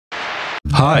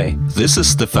Hi, this is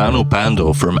Stefano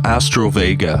Pando from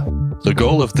Astrovega. The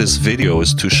goal of this video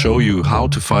is to show you how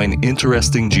to find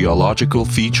interesting geological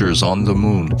features on the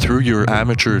Moon through your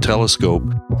amateur telescope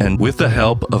and with the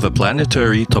help of a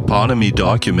planetary toponymy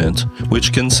document,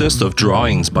 which consists of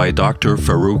drawings by Dr.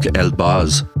 Farouk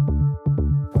El-Baz.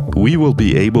 We will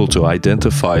be able to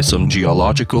identify some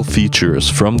geological features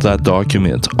from that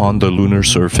document on the lunar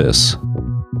surface.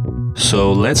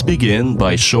 So let's begin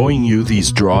by showing you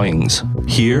these drawings.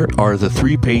 Here are the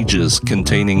 3 pages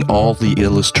containing all the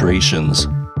illustrations.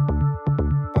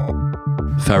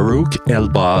 Farouk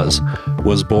El-Baz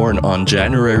was born on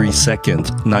January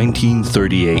 2nd,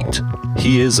 1938.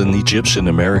 He is an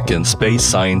Egyptian-American space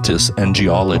scientist and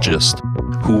geologist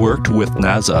who worked with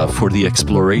NASA for the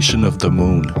exploration of the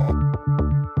Moon.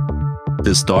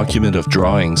 This document of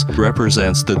drawings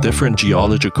represents the different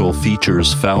geological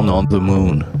features found on the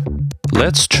Moon.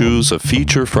 Let's choose a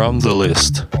feature from the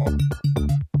list.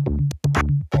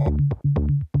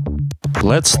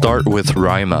 Let's start with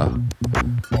Rima.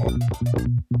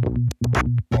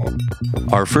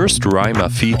 Our first Rima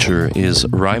feature is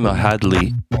Rima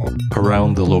Hadley,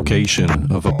 around the location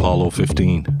of Apollo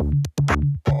 15.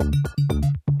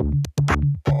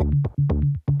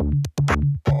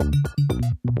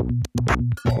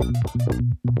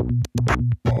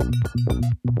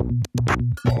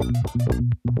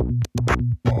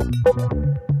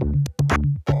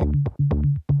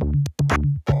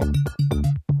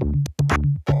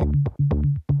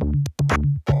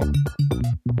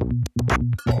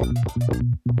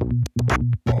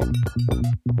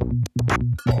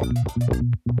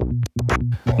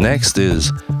 Next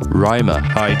is Rima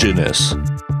Hyginus,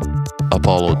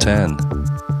 Apollo 10.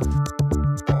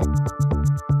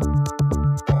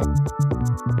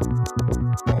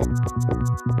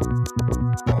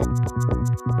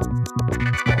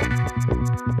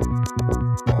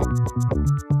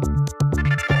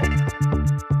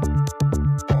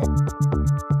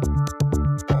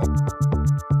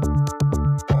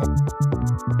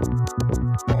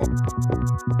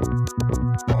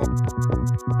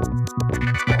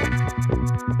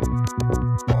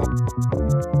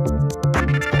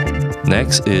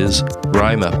 Next is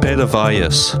Rima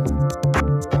Petavius.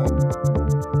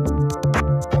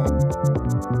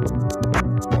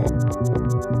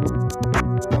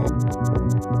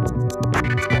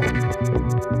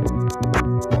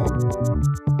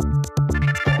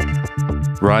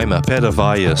 Rima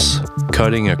Petavius,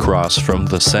 cutting across from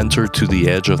the center to the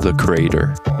edge of the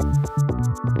crater.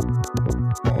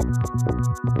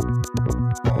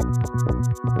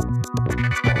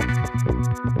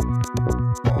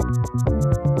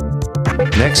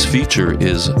 Next feature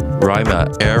is Rima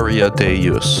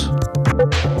Hyginus.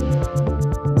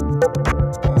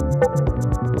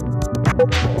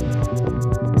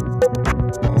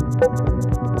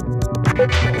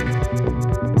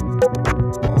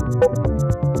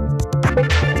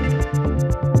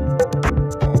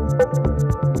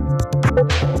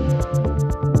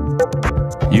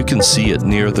 You can see it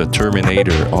near the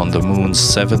terminator on the Moon's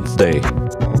 7th day.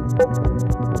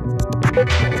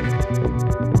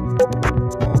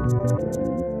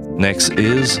 Next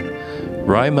is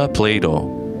Rima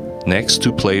Plato, next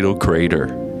to Plato crater.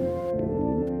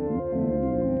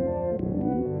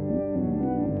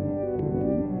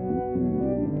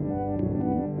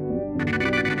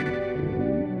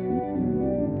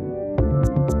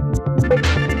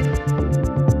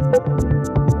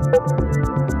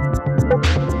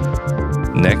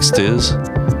 Next is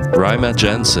Rima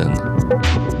Jensen.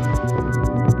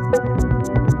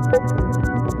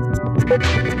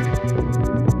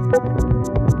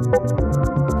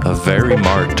 A very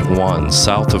marked one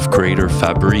south of crater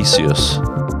Fabricius,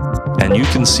 and you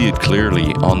can see it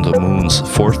clearly on the Moon's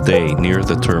 4th day near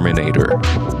the terminator.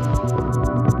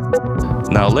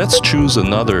 Now let's choose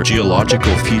another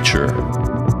geological feature.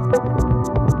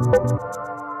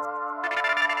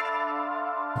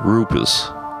 Rupes.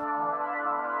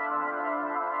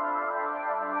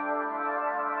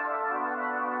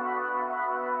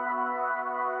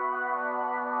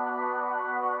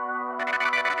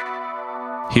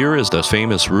 Here is the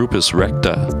famous Rupes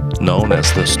Recta, known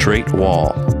as the Straight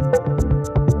Wall.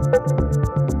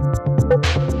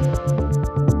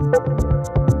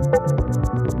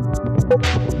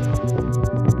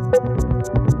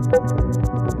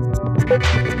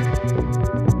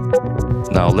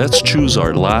 Now let's choose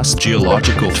our last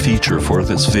geological feature for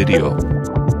this video.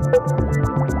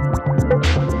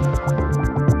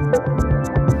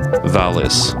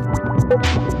 Vallis.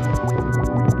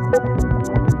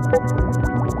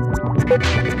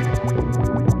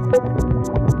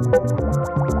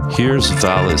 Here's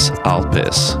Vallis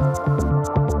Alpes.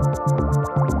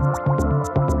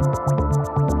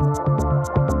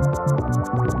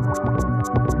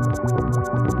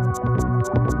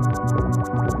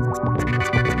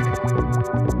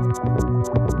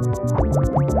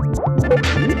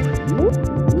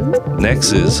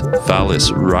 Next is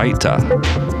Vallis Rheita.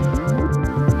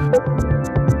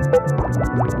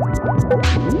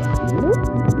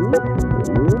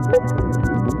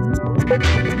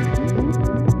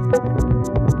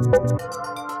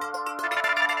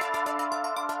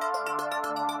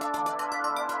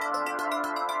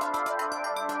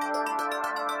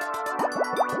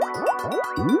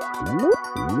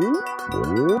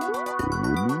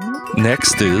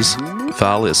 Next is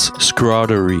Vallis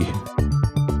Schroteri.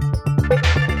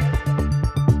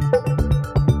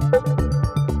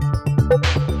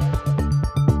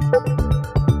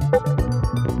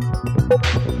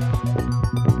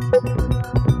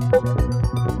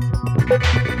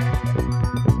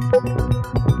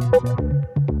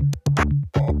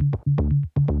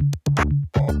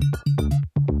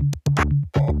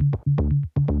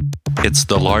 It's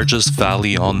the largest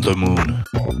valley on the moon.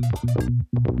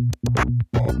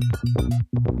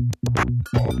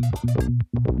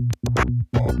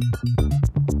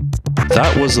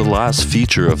 That was the last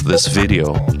feature of this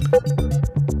video.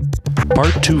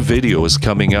 Part 2 video is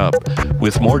coming up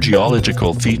with more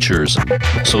geological features,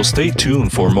 so stay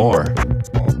tuned for more.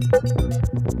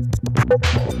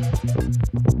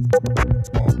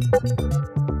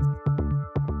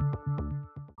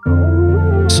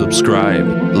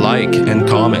 Subscribe, like, and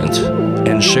comment,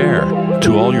 and share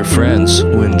to all your friends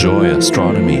who enjoy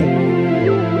astronomy.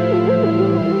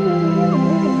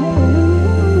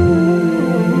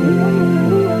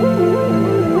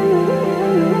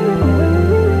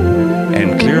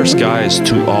 And clear skies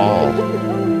to all.